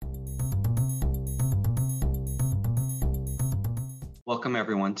Welcome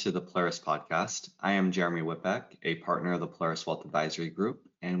everyone to the Polaris podcast. I am Jeremy Witbeck, a partner of the Polaris Wealth Advisory Group,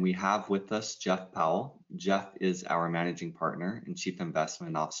 and we have with us Jeff Powell. Jeff is our managing partner and chief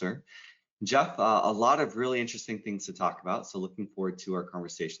investment officer. Jeff, a lot of really interesting things to talk about, so looking forward to our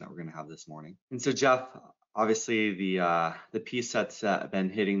conversation that we're going to have this morning. And so Jeff, obviously the piece that's been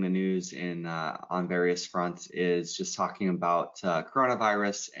hitting the news on various fronts is just talking about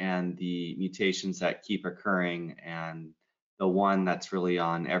coronavirus and the mutations that keep occurring, and the one that's really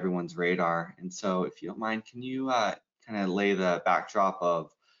on everyone's radar. And so if you don't mind, can you kind of lay the backdrop of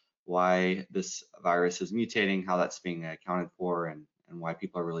why this virus is mutating, how that's being accounted for, and why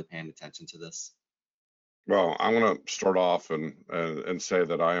people are really paying attention to this? Well, I'm going to start off and say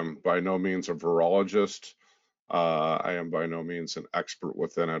that I am by no means a virologist. I am by no means an expert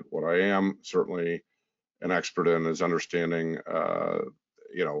within it. What I am certainly an expert in is understanding,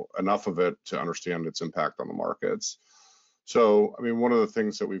 enough of it to understand its impact on the markets. So, I mean, one of the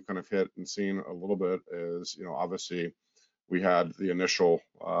things that we've kind of hit and seen a little bit is, obviously we had the initial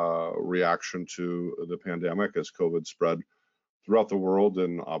reaction to the pandemic as COVID spread throughout the world,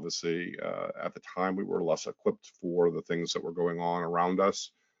 and obviously at the time we were less equipped for the things that were going on around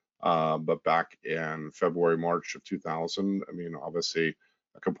us. But back in February, March of 2000, I mean, obviously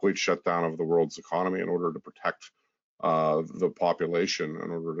a complete shutdown of the world's economy in order to protect the population, in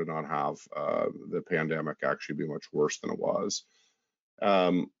order to not have the pandemic actually be much worse than it was.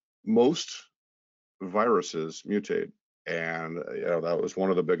 Most viruses mutate, and that was one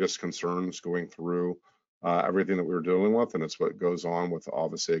of the biggest concerns going through everything that we were dealing with, and it's what goes on with,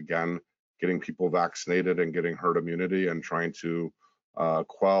 obviously, again, getting people vaccinated and getting herd immunity and trying to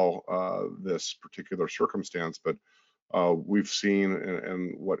quell this particular circumstance. But we've seen,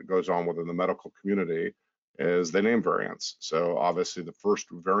 and what goes on within the medical community is they name variants. So obviously the first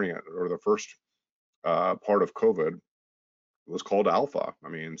variant, or the first part of COVID, was called Alpha. I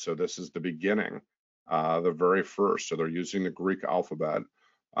mean, so this is the beginning, the very first. So they're using the Greek alphabet.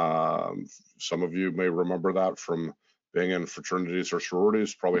 Some of you may remember that from being in fraternities or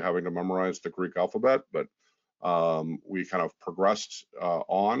sororities, probably having to memorize the Greek alphabet, but we kind of progressed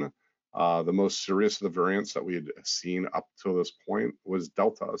on. The most serious of the variants that we had seen up to this point was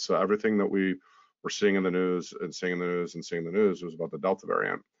Delta. So everything that we were seeing in the news and seeing in the news and seeing in the news was about the Delta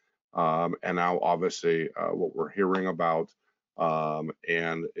variant. And now obviously what we're hearing about,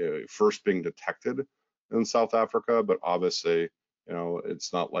 and first being detected in South Africa, but obviously,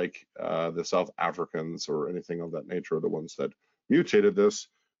 it's not like the South Africans or anything of that nature are the ones that mutated this,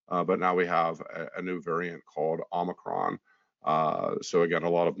 but now we have a new variant called Omicron. So again, a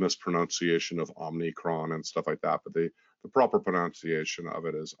lot of mispronunciation of Omicron and stuff like that, but the proper pronunciation of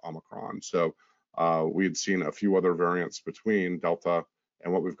it is Omicron. So we had seen a few other variants between Delta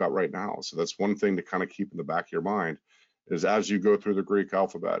and what we've got right now. So that's one thing to kind of keep in the back of your mind, is as you go through the Greek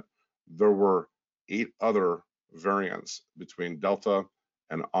alphabet, there were 8 other variants between Delta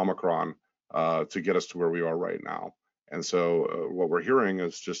and Omicron to get us to where we are right now. And so what we're hearing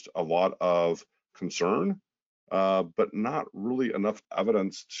is just a lot of concern, but not really enough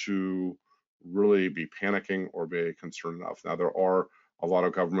evidence to really be panicking or be concerned enough. Now, there are a lot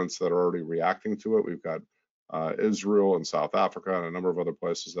of governments that are already reacting to it. We've got Israel and South Africa and a number of other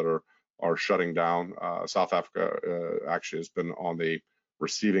places that are shutting down. South Africa actually has been on the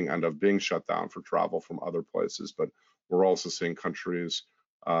receiving end of being shut down for travel from other places, but we're also seeing countries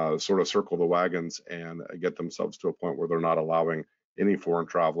sort of circle the wagons and get themselves to a point where they're not allowing any foreign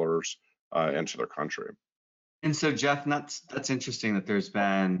travelers into their country. And so, Jeff, that's interesting that there's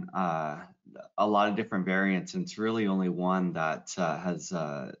been a lot of different variants, and it's really only one that has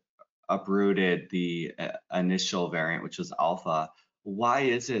uprooted the initial variant, which was Alpha. Why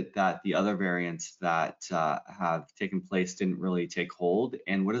is it that the other variants that have taken place didn't really take hold,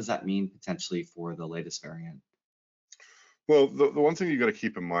 and what does that mean potentially for the latest variant? Well, the one thing you got to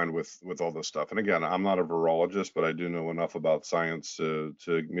keep in mind with all this stuff, and again, I'm not a virologist, but I do know enough about science to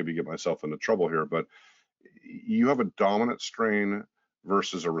maybe get myself into trouble here, but you have a dominant strain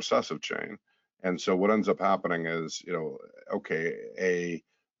versus a recessive chain. And so what ends up happening is, okay, a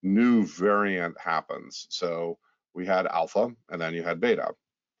new variant happens. So we had Alpha, and then you had Beta.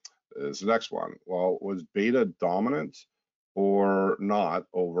 Is the next one. Well, was Beta dominant or not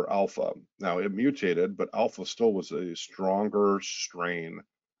over Alpha? Now, it mutated, but Alpha still was a stronger strain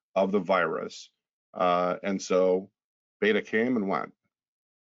of the virus. And so Beta came and went.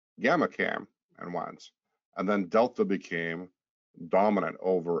 Gamma came and went. And then Delta became dominant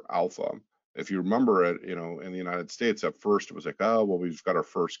over Alpha. If you remember it, in the United States, at first it was like, oh, well, we've got our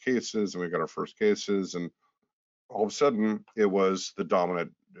first cases, and and all of a sudden it was the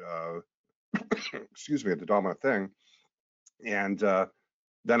dominant, the dominant thing. and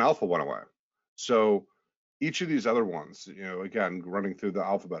then Alpha went away. So each of these other ones, again, running through the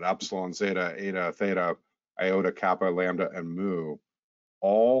alphabet, epsilon, zeta, eta, theta, iota, kappa, lambda, and mu,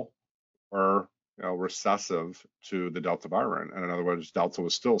 all are recessive to the Delta variant. And in other words, Delta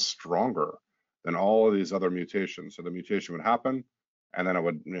was still stronger than all of these other mutations. So the mutation would happen, and then it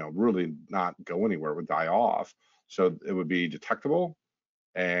would really not go anywhere, it would die off. So it would be detectable,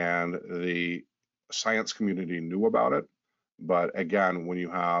 and the science community knew about it. But again, when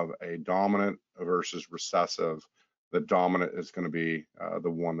you have a dominant versus recessive, the dominant is going to be the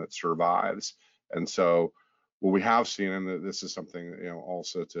one that survives. And so what we have seen, and this is something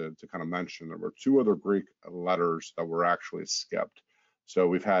also to kind of mention, there were 2 other Greek letters that were actually skipped. So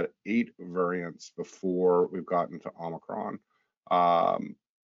we've had 8 variants before we've gotten to Omicron. There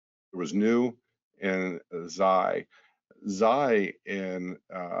was nu and xi. Xi in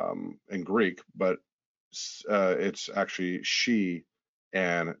Greek, but it's actually she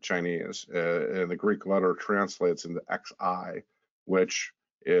in Chinese. And the Greek letter translates into xi, which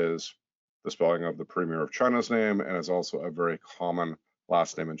is the spelling of the premier of China's name, and is also a very common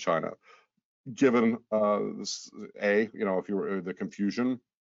last name in China. Given this, if you were the confusion,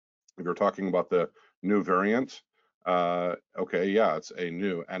 if you're talking about the new variant, okay, yeah, it's a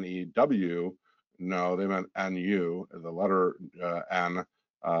new, N-E-W. No, they meant N-U, the letter N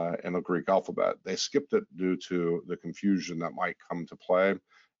in the Greek alphabet. They skipped it due to the confusion that might come to play.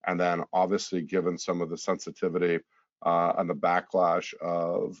 And then obviously, given some of the sensitivity and the backlash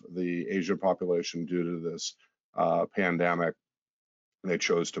of the Asian population due to this pandemic, they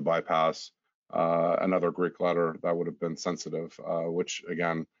chose to bypass another Greek letter that would have been sensitive, which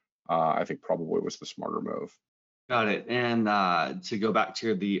again, I think probably was the smarter move. Got it. And to go back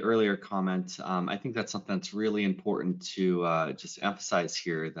to the earlier comment, I think that's something that's really important to just emphasize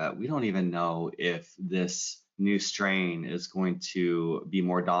here, that we don't even know if this new strain is going to be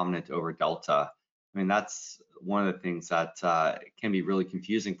more dominant over Delta. I mean, that's one of the things that can be really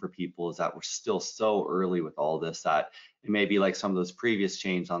confusing for people, is that we're still so early with all this that it may be like some of those previous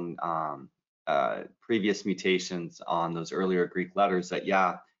changes on previous mutations on those earlier Greek letters that,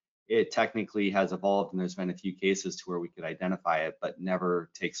 yeah, it technically has evolved, and there's been a few cases to where we could identify it, but never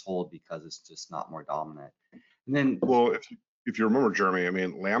takes hold because it's just not more dominant. And then, well, if you remember, Jeremy, I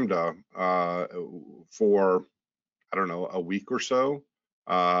mean, Lambda for I don't know, a week or so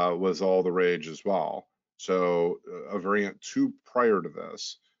was all the rage as well. So a variant 2 prior to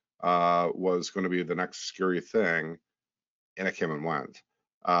this was going to be the next scary thing, and it came and went.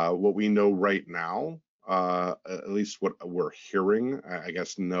 What we know right now, at least what we're hearing, I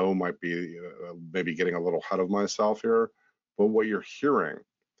guess no might be maybe getting a little ahead of myself here, but what you're hearing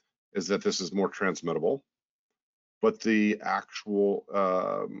is that this is more transmittable, but the actual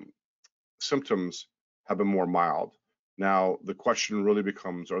symptoms have been more mild. Now, the question really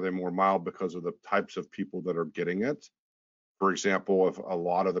becomes, are they more mild because of the types of people that are getting it? For example, if a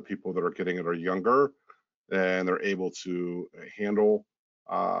lot of the people that are getting it are younger, and they're able to handle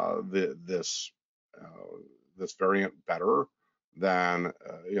this variant better than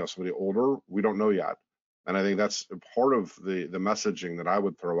somebody older, we don't know yet. And I think that's part of the messaging that I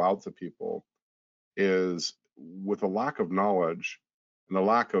would throw out to people is, with a lack of knowledge and the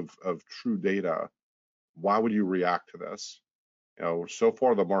lack of true data, why would you react to this? So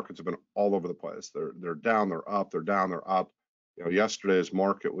far the markets have been all over the place. They're down, they're up, they're down, they're up. Yesterday's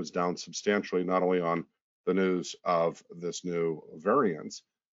market was down substantially, not only on the news of this new variant,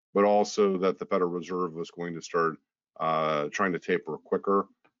 but also that the Federal Reserve was going to start trying to taper quicker,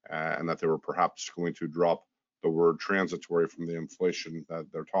 and that they were perhaps going to drop the word transitory from the inflation that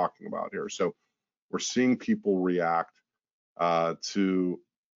they're talking about here. So we're seeing people react to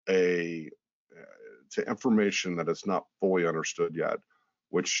information that is not fully understood yet,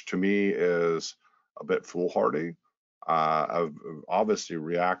 which to me is a bit foolhardy, obviously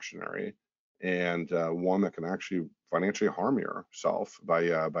reactionary, and one that can actually financially harm yourself by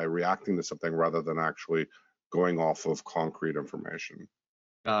reacting to something rather than actually going off of concrete information.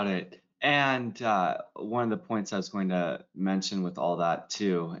 got it. And one of the points I was going to mention with all that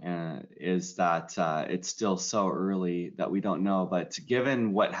too is that it's still so early that we don't know. But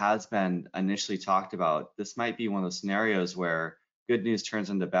given what has been initially talked about, this might be one of those scenarios where good news turns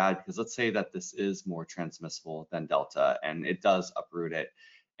into bad, because let's say that this is more transmissible than Delta and it does uproot it.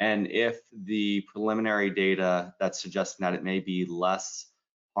 And if the preliminary data that's suggesting that it may be less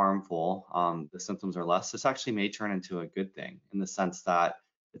harmful, the symptoms are less, this actually may turn into a good thing, in the sense that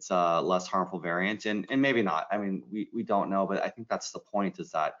it's a less harmful variant, and maybe not. I mean, we don't know, but I think that's the point,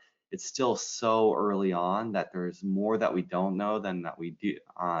 is that it's still so early on that there's more that we don't know than that we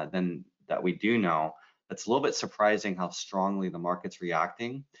do know, it's a little bit surprising how strongly the market's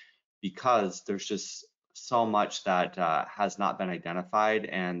reacting because there's just so much that has not been identified,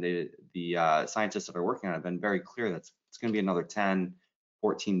 and the scientists that are working on it have been very clear that it's going to be another 10,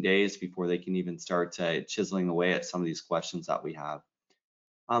 14 days before they can even start chiseling away at some of these questions that we have.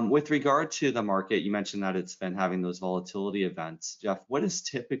 With regard to the market, you mentioned that it's been having those volatility events. Jeff, what is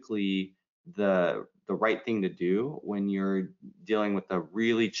typically the right thing to do when you're dealing with a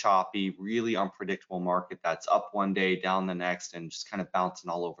really choppy, really unpredictable market that's up one day, down the next, and just kind of bouncing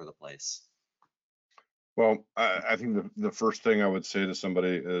all over the place? Well, I think the first thing I would say to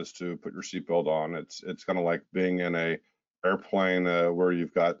somebody is to put your seatbelt on. It's kind of like being in a airplane where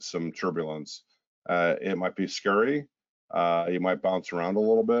you've got some turbulence. It might be scary. You might bounce around a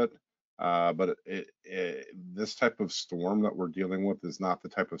little bit, but this type of storm that we're dealing with is not the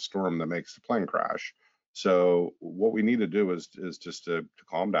type of storm that makes the plane crash. So what we need to do is just to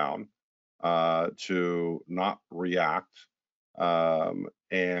calm down, to not react,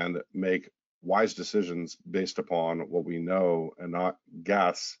 and make wise decisions based upon what we know and not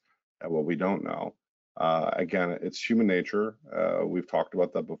guess at what we don't know. Again, it's human nature. We've talked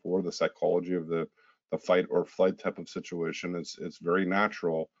about that before. The psychology of the fight or flight type of situation. It's very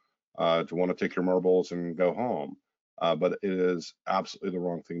natural to want to take your marbles and go home. But it is absolutely the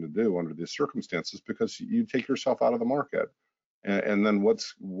wrong thing to do under these circumstances because you take yourself out of the market. And then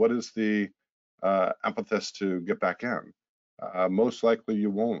what is the impetus to get back in? Most likely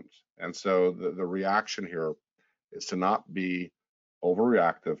you won't. And so the reaction here is to not be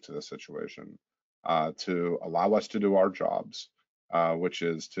overreactive to the situation, to allow us to do our jobs, which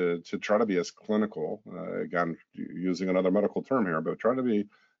is to try to be as clinical, again, using another medical term here, but try to be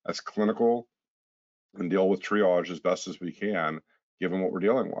as clinical and deal with triage as best as we can, given what we're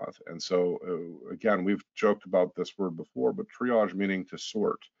dealing with. And so, again, we've joked about this word before, but triage meaning to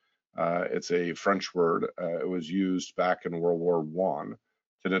sort. It's a French word. It was used back in World War I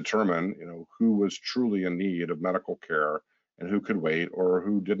to determine, who was truly in need of medical care and who could wait, or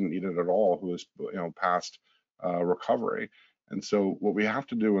who didn't need it at all, who was, past recovery. And so, what we have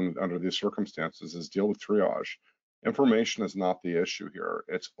to do under these circumstances is deal with triage. Information is not the issue here;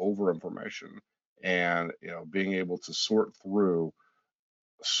 it's over information, and being able to sort through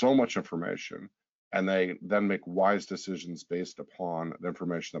so much information and they then make wise decisions based upon the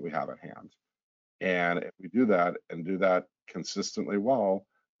information that we have at hand. And if we do that and do that consistently well,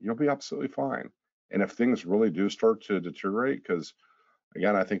 you'll be absolutely fine. And if things really do start to deteriorate, because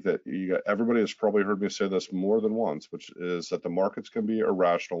again, I think that everybody has probably heard me say this more than once, which is that the markets can be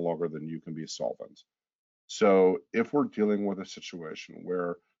irrational longer than you can be solvent. So if we're dealing with a situation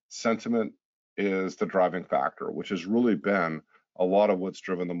where sentiment is the driving factor, which has really been a lot of what's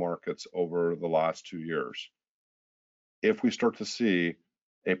driven the markets over the last 2 years. If we start to see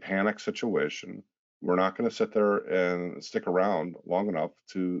a panic situation, we're not going to sit there and stick around long enough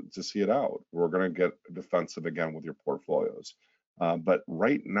to see it out. We're going to get defensive again with your portfolios. But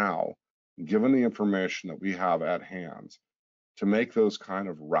right now, given the information that we have at hand, to make those kind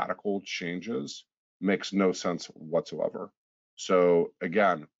of radical changes makes no sense whatsoever. So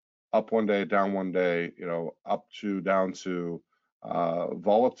again, up one day, down one day, up to, down to,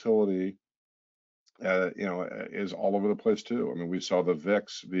 volatility, is all over the place too. I mean, we saw the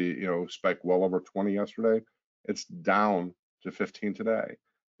VIX spike well over 20 yesterday. It's down to 15 today.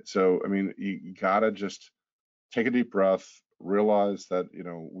 So, I mean, you gotta just take a deep breath, realize that,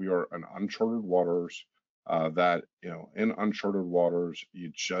 we are in uncharted waters, that, in uncharted waters,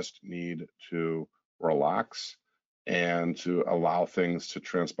 you just need to relax and to allow things to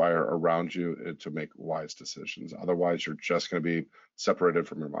transpire around you to make wise decisions. Otherwise, you're just going to be separated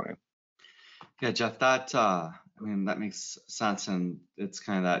from your money. Yeah, Jeff, that makes sense, and it's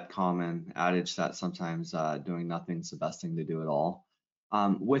kind of that common adage that sometimes doing nothing's the best thing to do at all.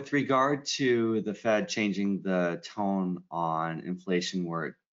 With regard to the Fed changing the tone on inflation,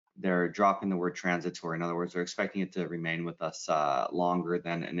 where they're dropping the word transitory, in other words, they're expecting it to remain with us longer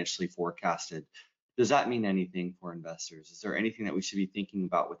than initially forecasted. Does that mean anything for investors? Is there anything that we should be thinking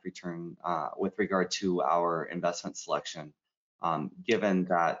about with regard to our investment selection, given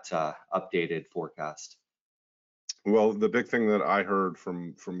that updated forecast? Well, the big thing that I heard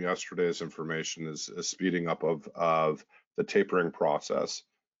from yesterday's information is a speeding up of the tapering process.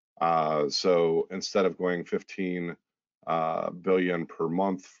 So instead of going 15 billion per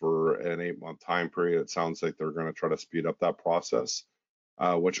month for an 8-month time period, it sounds like they're going to try to speed up that process,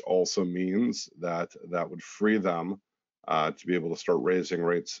 which also means that would free them to be able to start raising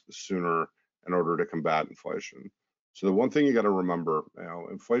rates sooner in order to combat inflation. So the one thing you got to remember,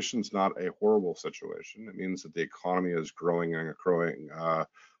 inflation is not a horrible situation. It means that the economy is growing and growing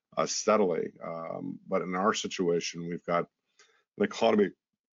steadily. But in our situation, we've got an economy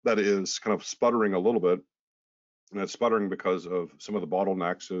that is kind of sputtering a little bit, and it's sputtering because of some of the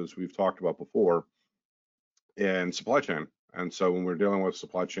bottlenecks, as we've talked about before, in supply chain. And so when we're dealing with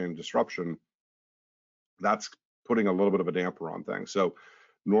supply chain disruption, that's putting a little bit of a damper on things. So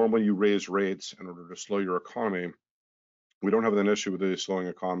normally you raise rates in order to slow your economy. We don't have an issue with the slowing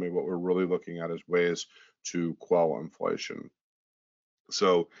economy. What we're really looking at is ways to quell inflation.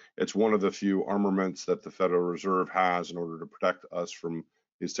 So it's one of the few armaments that the Federal Reserve has in order to protect us from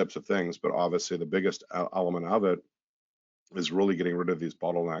these types of things. But obviously, the biggest element of it is really getting rid of these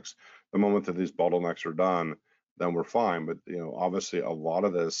bottlenecks. The moment that these bottlenecks are done, then we're fine. But obviously, a lot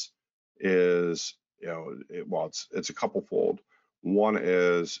of this is it's a couple fold. One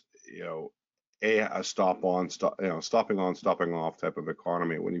is a stopping on, stopping off type of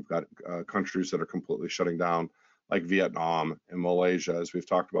economy when you've got countries that are completely shutting down, like Vietnam and Malaysia, as we've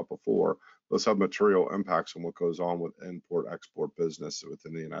talked about before. Those have material impacts on what goes on with import-export business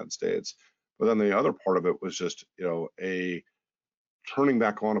within the United States. But then the other part of it was just, a turning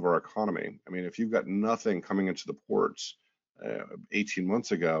back on of our economy. I mean, if you've got nothing coming into the ports 18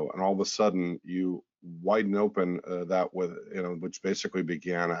 months ago, and all of a sudden you widen open that with, which basically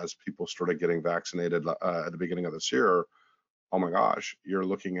began as people started getting vaccinated at the beginning of this year. Oh my gosh, you're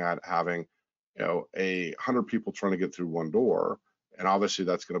looking at having, 100 people trying to get through one door, and obviously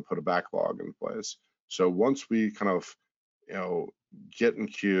that's going to put a backlog in place. So once we kind of, get in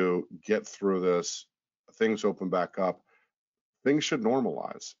queue, get through this, things open back up, things should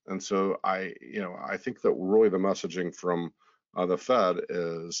normalize. And so I think that really the messaging from the Fed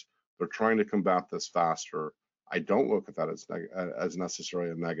is they're trying to combat this faster. I don't look at that as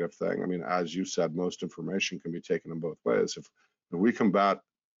necessarily a negative thing. I mean, as you said, most information can be taken in both ways. If we combat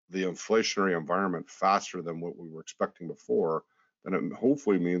the inflationary environment faster than what we were expecting before, then it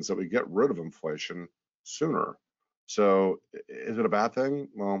hopefully means that we get rid of inflation sooner. So is it a bad thing?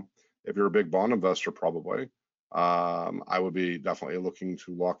 Well, if you're a big bond investor, probably. I would be definitely looking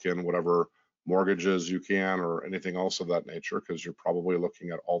to lock in whatever mortgages you can or anything else of that nature, because you're probably looking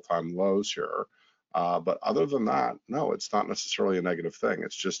at all-time lows here. But other than that, no, it's not necessarily a negative thing.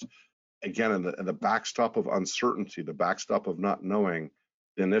 It's just, again, in the backstop of uncertainty, the backstop of not knowing,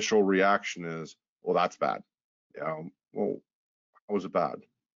 the initial reaction is, well, that's bad. Well, how is it bad?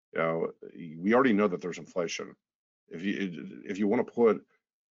 We already know that there's inflation. If you want to put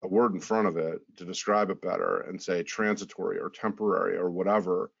a word in front of it to describe it better and say transitory or temporary or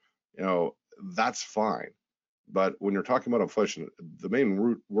whatever, that's fine. But when you're talking about inflation, the main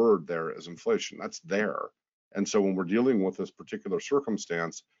root word there is inflation. That's there. And so when we're dealing with this particular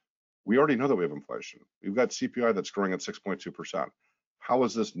circumstance, we already know that we have inflation. We've got CPI that's growing at 6.2%. How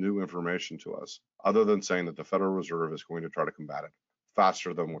is this new information to us, other than saying that the Federal Reserve is going to try to combat it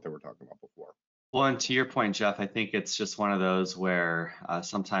faster than what they were talking about before? Well, and to your point, Jeff, I think it's just one of those where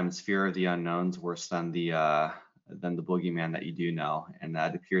sometimes fear of the unknown is worse than the boogeyman that you do know, and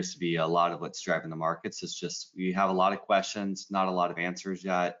that appears to be a lot of what's driving the markets. It's just we have a lot of questions, not a lot of answers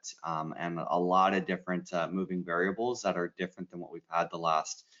yet, and a lot of different moving variables that are different than what we've had the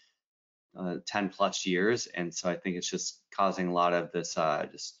last 10 plus years. And so I think it's just causing a lot of this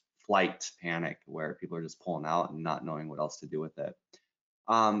just flight panic where people are just pulling out and not knowing what else to do with it.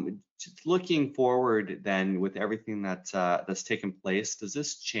 Just looking forward then with everything that's taken place, does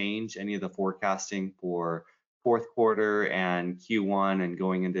this change any of the forecasting for fourth quarter and Q1 and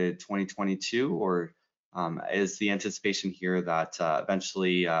going into 2022? Or is the anticipation here that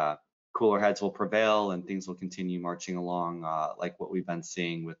eventually cooler heads will prevail and things will continue marching along like what we've been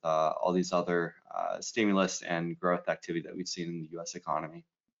seeing with all these other stimulus and growth activity that we've seen in the US economy?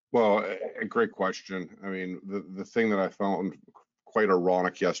 Well, a great question. I mean, the thing that I found quite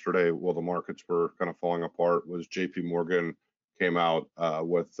ironic yesterday while the markets were kind of falling apart was JP Morgan came out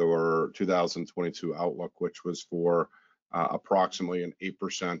with their 2022 outlook, which was for approximately an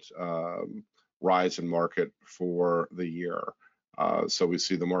 8% rise in market for the year. So we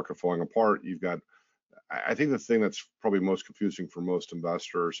see the market falling apart. You've got, I think the thing that's probably most confusing for most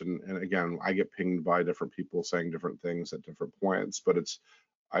investors, and again, I get pinged by different people saying different things at different points, but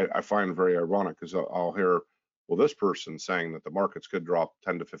I find very ironic because I'll hear, well, this person saying that the markets could drop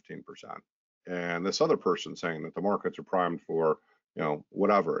 10 to 15%, and this other person saying that the markets are primed for,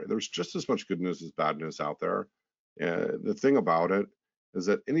 whatever. There's just as much good news as bad news out there. The thing about it is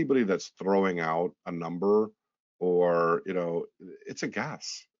that anybody that's throwing out a number or, it's a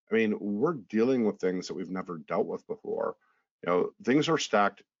guess. I mean, we're dealing with things that we've never dealt with before. Things are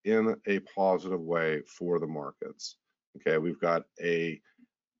stacked in a positive way for the markets. Okay, we've got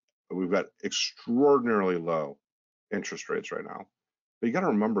extraordinarily low interest rates right now. But you got to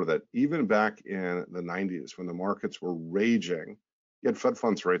remember that even back in the 90s, when the markets were raging, you had Fed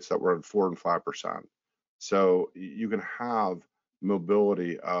funds rates that were at 4 and 5%. So you can have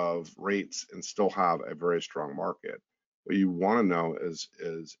mobility of rates and still have a very strong market. What you want to know is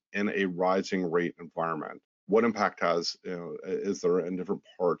in a rising rate environment, what impact is there in different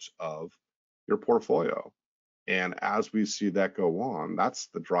parts of your portfolio? And as we see that go on, that's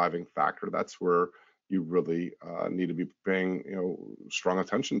the driving factor. That's where you really need to be paying, strong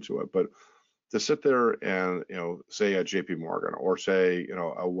attention to it. But to sit there and, say a JP Morgan or say,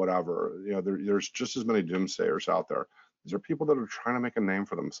 a whatever, there's just as many doomsayers out there. These are people that are trying to make a name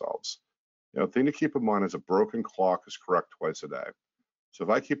for themselves. The thing to keep in mind is a broken clock is correct twice a day. So if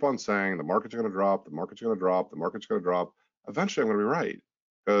I keep on saying the market's going to drop, the market's going to drop, the market's going to drop, eventually I'm going to be right.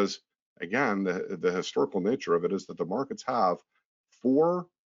 Because again, the historical nature of it is that the markets have 4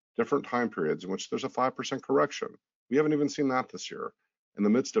 different time periods in which there's a 5% correction. We haven't even seen that this year. In the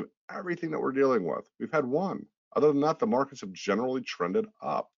midst of everything that we're dealing with, we've had one. Other than that, the markets have generally trended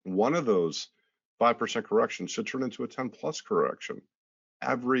up. One of those 5% corrections should turn into a 10+ correction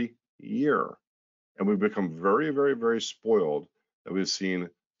every year. And we've become very, very, very spoiled that we've seen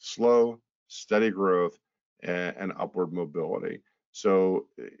slow, steady growth and upward mobility. So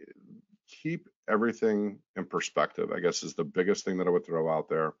keep everything in perspective, I guess, is the biggest thing that I would throw out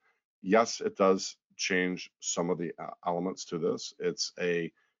there. Yes, it does change some of the elements to this. It's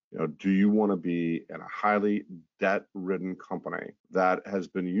do you want to be in a highly debt-ridden company that has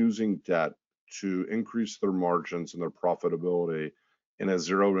been using debt to increase their margins and their profitability in a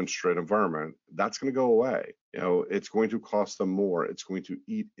zero interest rate environment? That's going to go away. It's going to cost them more. It's going to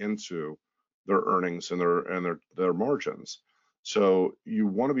eat into their earnings and their margins. So you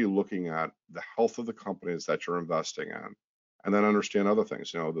want to be looking at the health of the companies that you're investing in, and then understand other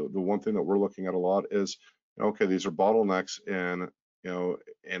things. The one thing that we're looking at a lot is, okay, these are bottlenecks in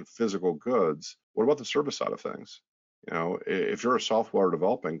physical goods. What about the service side of things? If you're a software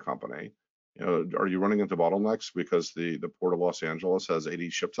developing company, are you running into bottlenecks because the Port of Los Angeles has 80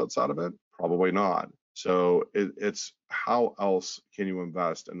 ships outside of it? Probably not. So it's how else can you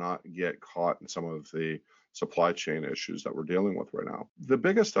invest and not get caught in some of the supply chain issues that we're dealing with right now. The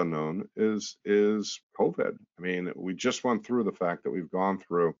biggest unknown is COVID. I mean, we just went through the fact that we've gone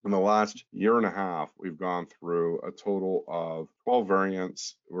through, in the last year and a half, we've gone through a total of 12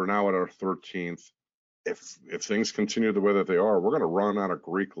 variants. We're now at our 13th. If things continue the way that they are, we're going to run out of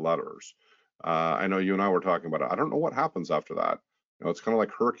Greek letters. I know you and I were talking about it. I don't know what happens after that. It's kind of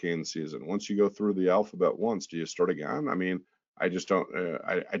like hurricane season. Once you go through the alphabet once, do you start again? I mean, I just don't.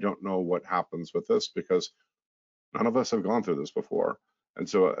 I don't know what happens with this because none of us have gone through this before. And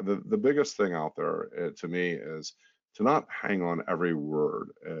so the biggest thing out there to me is to not hang on every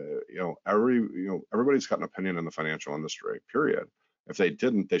word. Everybody's got an opinion in the financial industry. Period. If they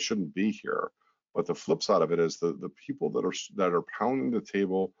didn't, they shouldn't be here. But the flip side of it is the people that are pounding the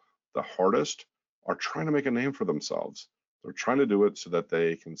table the hardest are trying to make a name for themselves. They're trying to do it so that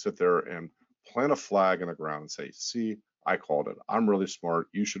they can sit there and plant a flag in the ground and say, see, I called it. I'm really smart.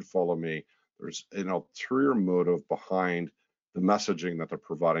 You should follow me. There's an ulterior motive behind the messaging that they're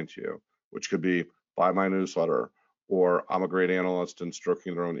providing to you, which could be buy my newsletter, or I'm a great analyst and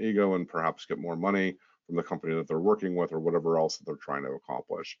stroking their own ego and perhaps get more money from the company that they're working with or whatever else that they're trying to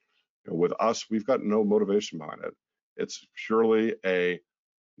accomplish. With us, we've got no motivation behind it. It's purely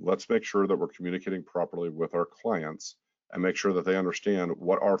let's make sure that we're communicating properly with our clients and make sure that they understand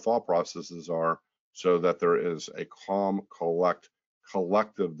what our thought processes are so that there is a calm,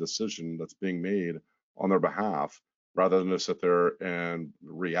 collective decision that's being made on their behalf rather than to sit there and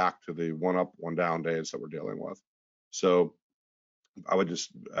react to the one up, one down days that we're dealing with. So I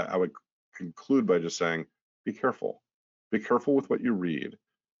would conclude by just saying, be careful. Be careful with what you read.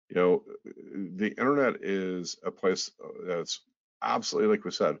 The internet is a place that's absolutely, like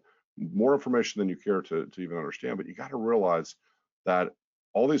we said, more information than you care to even understand, but you got to realize that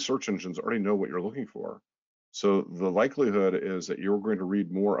all these search engines already know what you're looking for. So the likelihood is that you're going to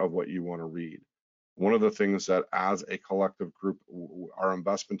read more of what you want to read. One of the things that as a collective group, our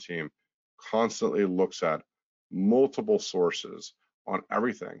investment team constantly looks at multiple sources on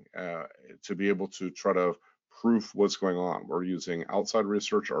everything to be able to try to proof what's going on. We're using outside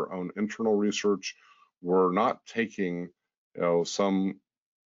research, our own internal research. We're not taking some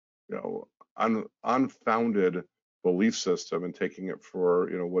unfounded belief system and taking it for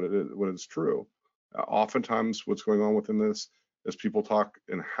what is true. Oftentimes what's going on within this is people talk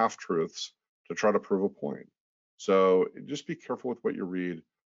in half-truths to try to prove a point. So just be careful with what you read,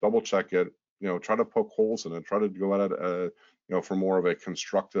 double check it, try to poke holes in it, try to go at it for more of a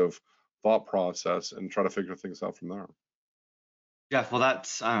constructive thought process and try to figure things out from there. Jeff, well,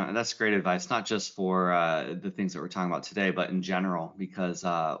 that's great advice, not just for the things that we're talking about today, but in general, because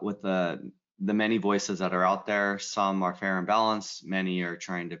with the many voices that are out there, some are fair and balanced, many are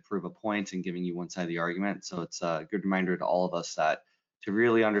trying to prove a point and giving you one side of the argument. So it's a good reminder to all of us that to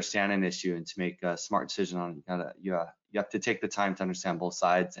really understand an issue and to make a smart decision on it, you have to take the time to understand both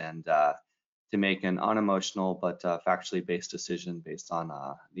sides and to make an unemotional but factually based decision based on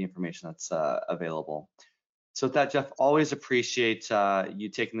the information that's available. So with that, Jeff, always appreciate you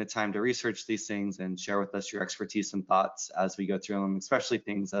taking the time to research these things and share with us your expertise and thoughts as we go through them, especially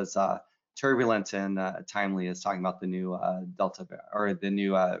things as turbulent and timely as talking about the new Delta or the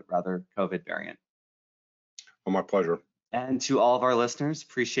new rather COVID variant. Well, my pleasure. And to all of our listeners,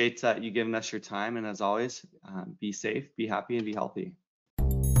 appreciate you giving us your time. And as always, be safe, be happy, and be healthy.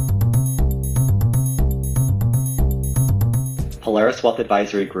 Polaris Wealth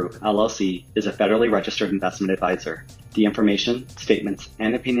Advisory Group, LLC, is a federally registered investment advisor. The information, statements,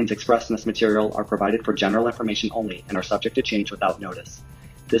 and opinions expressed in this material are provided for general information only and are subject to change without notice.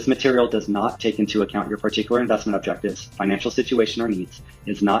 This material does not take into account your particular investment objectives, financial situation, or needs,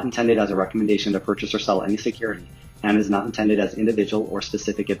 is not intended as a recommendation to purchase or sell any security, and is not intended as individual or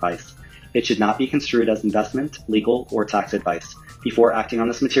specific advice. It should not be construed as investment, legal, or tax advice. Before acting on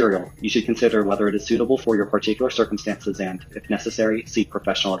this material, you should consider whether it is suitable for your particular circumstances and, if necessary, seek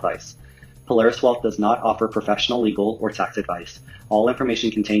professional advice. Polaris Wealth does not offer professional, legal, or tax advice. All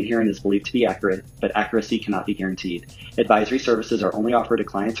information contained herein is believed to be accurate, but accuracy cannot be guaranteed. Advisory services are only offered to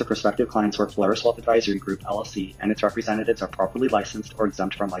clients or prospective clients where Polaris Wealth Advisory Group, LLC, and its representatives are properly licensed or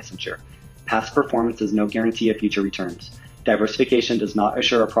exempt from licensure. Past performance is no guarantee of future returns. Diversification does not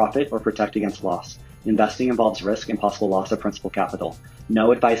assure a profit or protect against loss. Investing involves risk and possible loss of principal capital.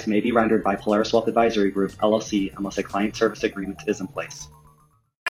 No advice may be rendered by Polaris Wealth Advisory Group, LLC, unless a client service agreement is in place.